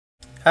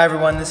Hi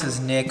everyone, this is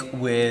Nick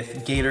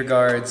with Gator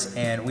Guards,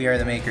 and we are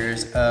the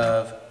makers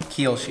of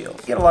Keel Shield.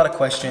 We get a lot of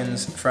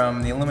questions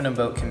from the aluminum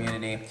boat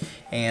community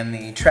and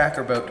the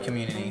tracker boat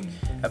community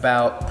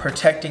about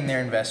protecting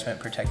their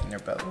investment, protecting their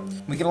boat.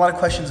 We get a lot of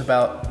questions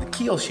about the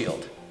Keel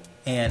Shield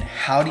and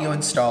how do you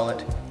install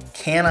it?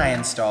 Can I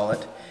install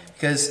it?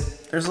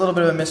 Because there's a little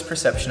bit of a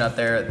misperception out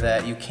there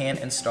that you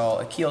can't install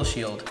a Keel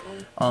Shield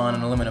on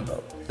an aluminum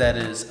boat. That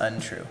is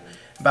untrue.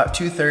 About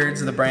 2/3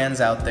 of the brands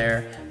out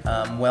there,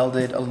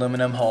 welded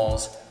aluminum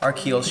hulls, our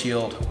Keel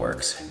Shield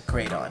works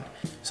great on.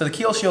 So the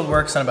Keel Shield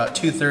works on about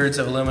 2/3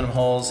 of aluminum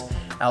hulls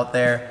out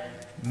there,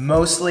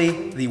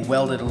 mostly the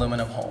welded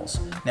aluminum hulls.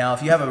 Now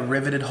if you have a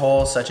riveted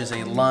hull such as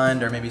a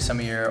Lund or maybe some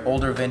of your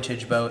older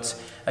vintage boats,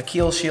 a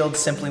Keel Shield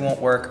simply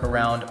won't work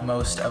around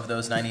most of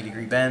those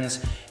 90-degree bends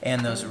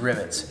and those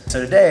rivets.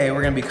 So today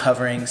we're going to be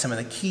covering some of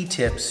the key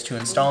tips to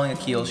installing a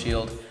Keel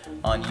Shield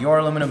on your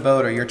aluminum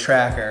boat or your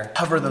tracker.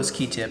 Cover those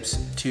key tips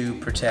to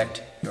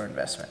protect your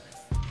investment.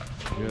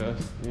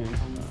 Just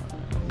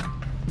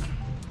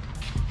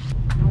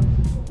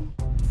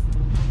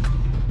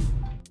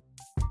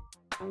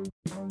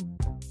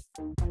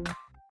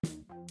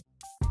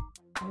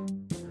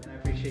I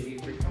appreciate you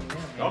for coming in.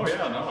 Oh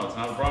yeah, no, it's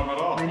not a problem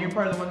at all. And you're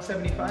part of the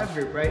 175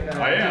 group, right?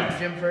 I am.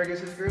 Jim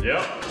Fergus's group?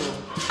 Yep. Cool.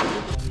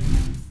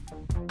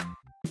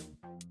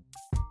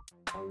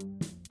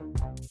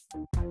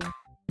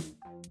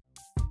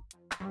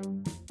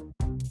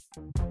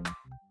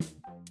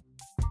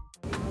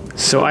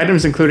 So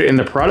items included in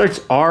the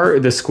product are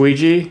the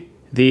squeegee,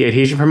 the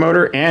adhesion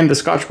promoter, and the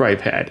Scotch-Brite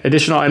pad.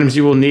 Additional items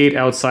you will need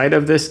outside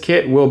of this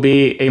kit will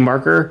be a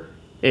marker,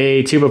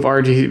 a tube of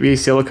RGB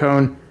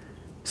silicone,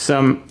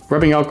 some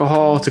rubbing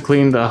alcohol to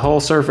clean the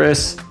hull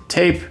surface,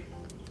 tape,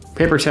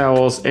 paper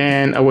towels,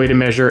 and a way to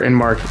measure and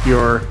mark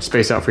your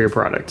space out for your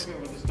product.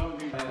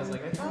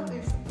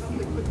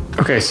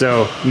 Okay,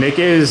 so Nick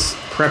is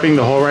prepping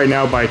the hull right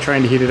now by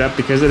trying to heat it up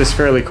because it is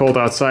fairly cold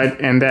outside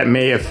and that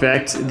may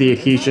affect the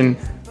adhesion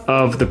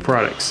of the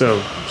product.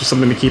 So just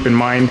something to keep in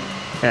mind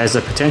as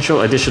a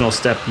potential additional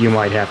step you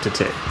might have to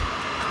take.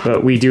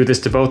 But we do this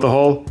to both the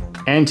hull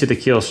and to the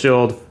Keel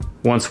Shield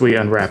once we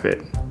unwrap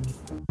it.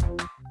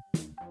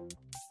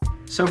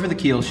 So for the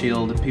Keel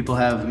Shield, people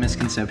have a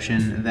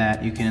misconception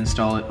that you can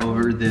install it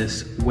over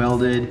this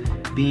welded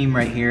beam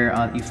right here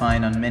you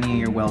find on many of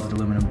your welded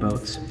aluminum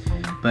boats.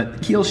 But the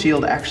Keel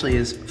Shield actually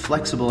is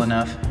flexible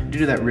enough due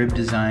to that rib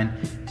design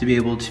to be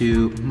able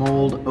to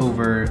mold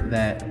over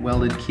that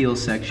welded keel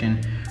section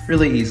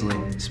really easily,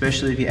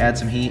 especially if you add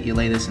some heat, you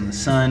lay this in the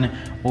sun,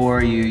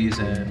 or you use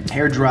a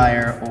hair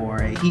dryer or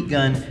a heat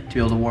gun to be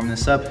able to warm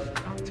this up.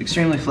 It's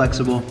extremely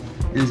flexible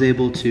and is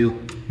able to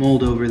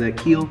mold over that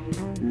keel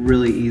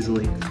really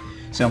easily.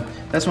 So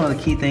that's one of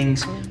the key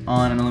things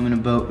on an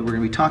aluminum boat that we're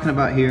going to be talking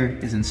about here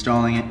is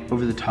installing it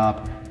over the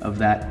top of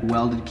that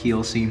welded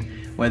keel seam,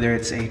 whether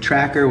it's a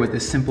tracker with a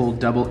simple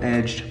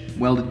double-edged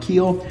welded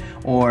keel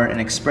or an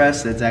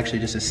express that's actually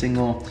just a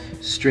single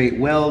straight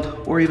weld,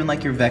 or even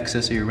like your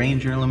Vexus or your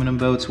Ranger aluminum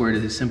boats where it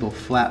is a simple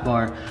flat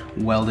bar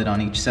welded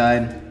on each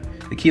side.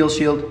 The Keel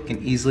Shield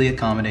can easily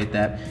accommodate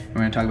that.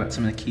 We're going to talk about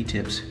some of the key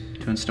tips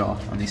to install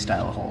on these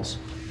style of hulls.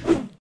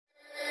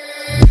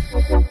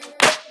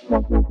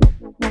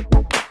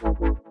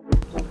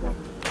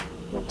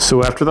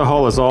 So after the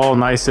hull is all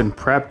nice and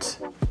prepped,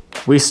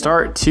 we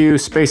start to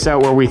space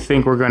out where we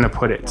think we're going to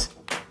put it.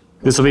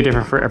 This will be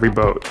different for every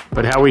boat,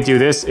 but how we do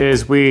this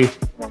is we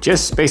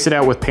just space it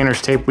out with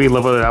painter's tape. We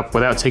level it up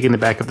without taking the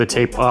back of the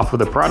tape off of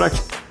the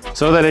product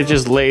so that it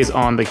just lays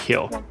on the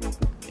keel.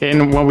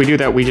 And when we do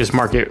that, we just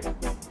mark it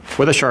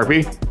with a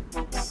Sharpie.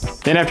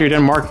 Then after you're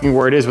done marking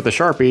where it is with the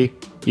Sharpie,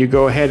 you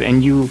go ahead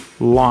and you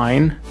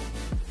line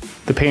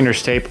the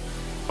painter's tape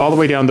all the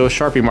way down those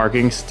Sharpie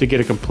markings to get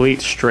a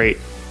complete straight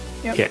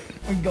kit.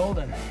 We're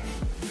golden.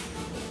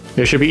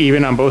 There should be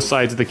even on both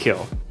sides of the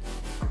keel.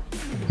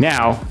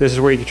 Now, this is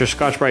where you get your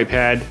Scotch-Brite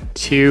pad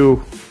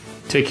to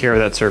take care of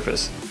that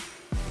surface.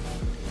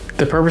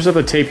 The purpose of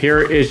the tape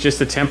here is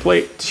just a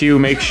template to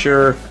make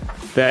sure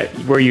that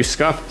where you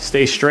scuff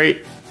stays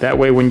straight. That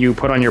way when you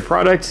put on your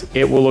product,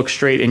 it will look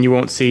straight and you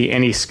won't see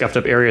any scuffed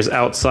up areas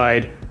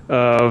outside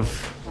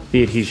of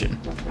the adhesion.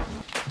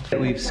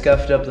 We've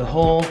scuffed up the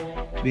hull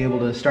to be able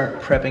to start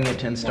prepping it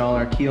to install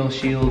our Keel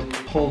Shield.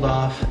 Pulled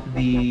off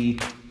the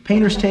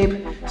painter's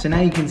tape, so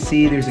now you can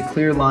see there's a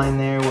clear line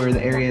there where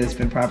the area that's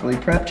been properly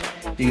prepped.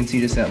 You can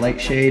see just that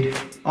light shade.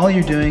 All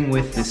you're doing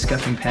with this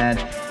scuffing pad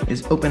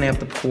is opening up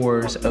the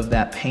pores of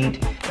that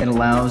paint. It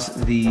allows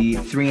the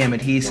 3M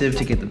adhesive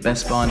to get the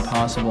best bond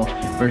possible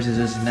versus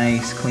this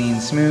nice, clean,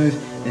 smooth.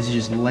 This is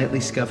just lightly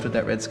scuffed with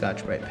that red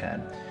Scotch-Brite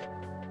pad.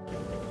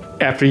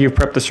 After you've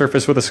prepped the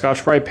surface with a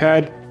Scotch-Brite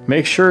pad,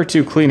 make sure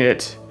to clean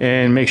it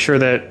and make sure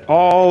that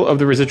all of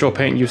the residual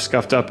paint you've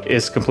scuffed up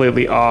is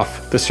completely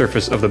off the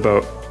surface of the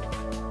boat.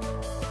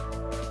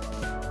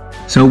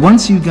 So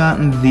once you've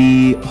gotten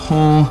the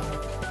hull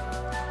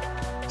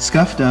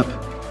scuffed up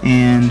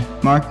and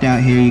marked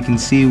out here, you can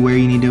see where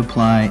you need to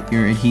apply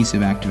your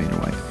adhesive activator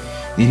wipe.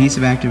 The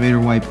adhesive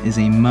activator wipe is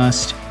a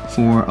must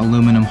for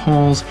aluminum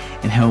hulls.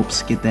 It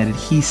helps get that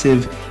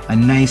adhesive, a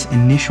nice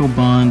initial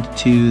bond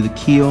to the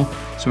keel.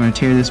 So we're going to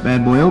tear this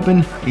bad boy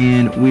open,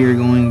 and we are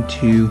going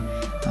to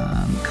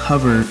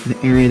cover the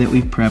area that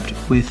we've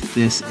prepped with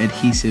this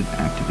adhesive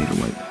activator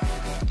wipe.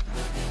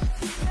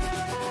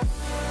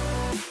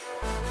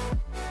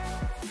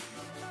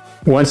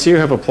 Once you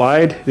have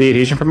applied the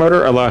adhesion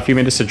promoter, allow a few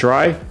minutes to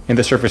dry and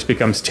the surface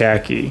becomes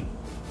tacky.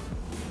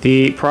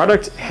 The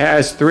product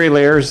has 3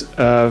 layers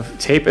of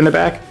tape in the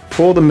back.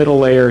 Pull the middle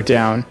layer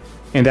down,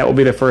 and that will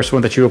be the first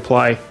one that you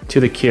apply to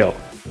the keel.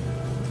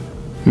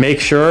 Make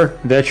sure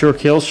that your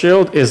keel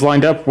shield is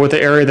lined up with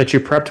the area that you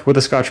prepped with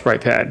a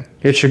Scotch-Brite pad.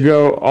 It should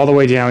go all the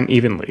way down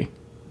evenly,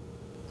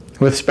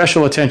 with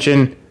special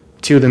attention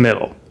to the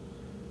middle.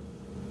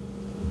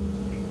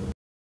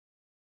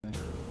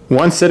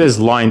 Once it is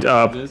lined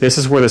up, this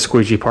is where the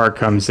squeegee part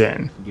comes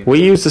in.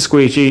 We use the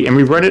squeegee and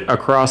we run it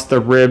across the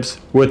ribs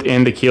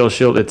within the keel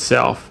shield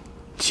itself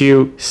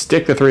to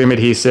stick the 3M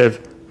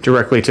adhesive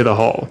directly to the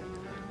hull.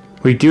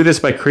 We do this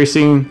by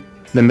creasing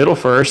the middle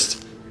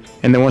first,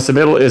 and then once the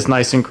middle is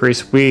nice and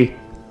creased, we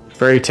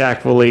very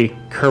tactfully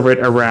curve it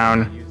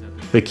around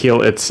the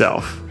keel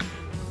itself.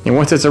 And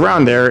once it's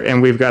around there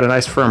and we've got a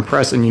nice firm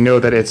press and you know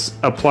that it's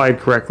applied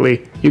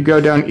correctly, you go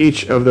down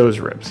each of those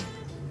ribs.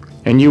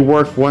 And you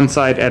work one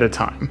side at a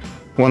time,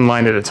 one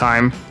line at a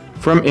time,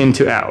 from in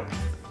to out.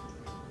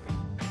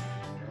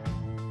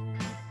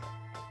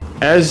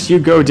 As you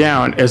go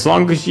down, as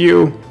long as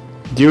you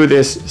do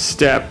this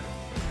step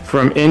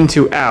from in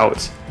to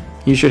out,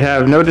 you should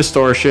have no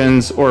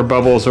distortions or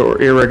bubbles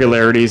or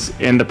irregularities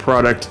in the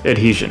product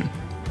adhesion.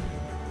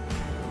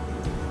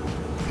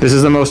 This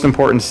is the most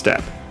important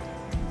step.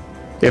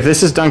 If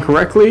this is done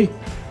correctly,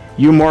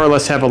 you more or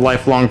less have a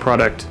lifelong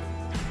product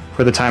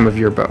for the time of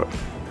your boat.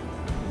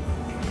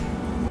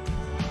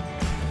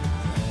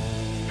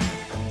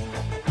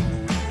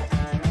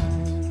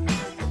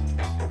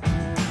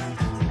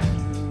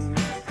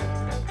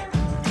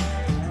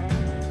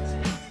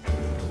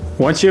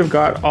 Once you've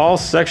got all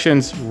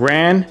sections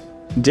ran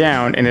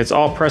down and it's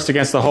all pressed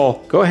against the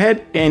hull, go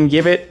ahead and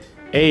give it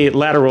a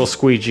lateral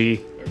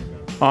squeegee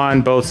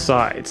on both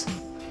sides.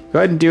 Go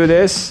ahead and do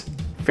this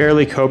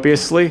fairly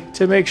copiously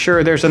to make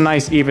sure there's a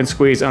nice even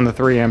squeeze on the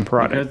 3M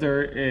product.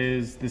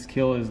 Because this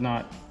keel is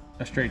not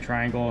a straight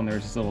triangle and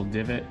there's this little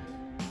divot,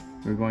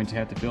 we're going to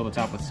have to fill the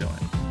top with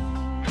sealant.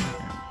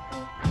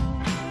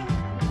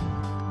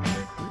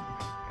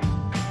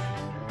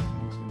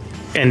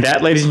 And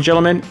that, ladies and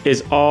gentlemen,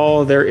 is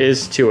all there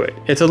is to it.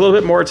 It's a little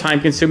bit more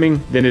time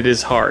consuming than it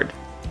is hard,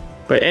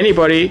 but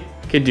anybody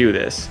can do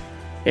this.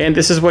 And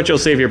this is what you'll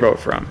save your boat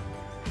from.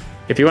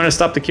 If you want to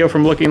stop the keel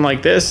from looking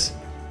like this,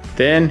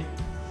 then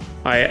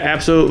I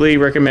absolutely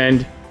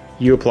recommend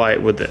you apply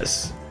it with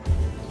this.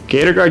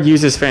 Gator Guard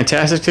uses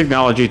fantastic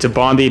technology to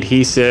bond the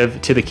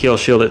adhesive to the keel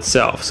shield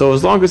itself. So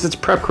as long as it's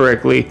prepped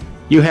correctly,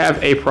 you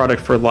have a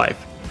product for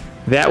life.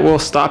 That will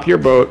stop your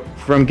boat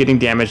from getting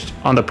damaged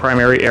on the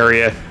primary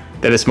area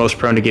that it's most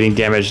prone to getting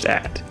damaged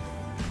at.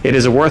 It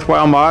is a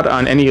worthwhile mod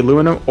on any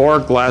aluminum or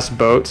glass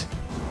boat.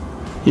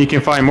 You can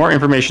find more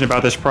information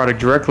about this product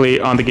directly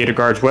on the Gator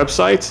Guard's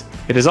website.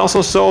 It is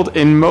also sold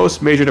in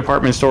most major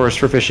department stores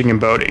for fishing and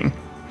boating.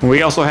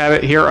 We also have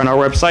it here on our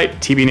website,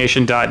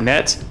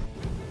 tbnation.net.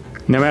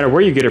 No matter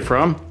where you get it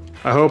from,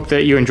 I hope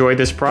that you enjoyed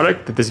this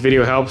product, that this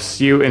video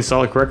helps you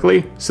install it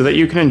correctly so that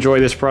you can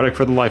enjoy this product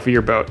for the life of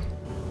your boat.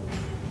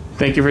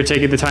 Thank you for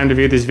taking the time to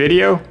view this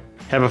video.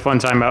 Have a fun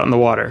time out in the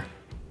water.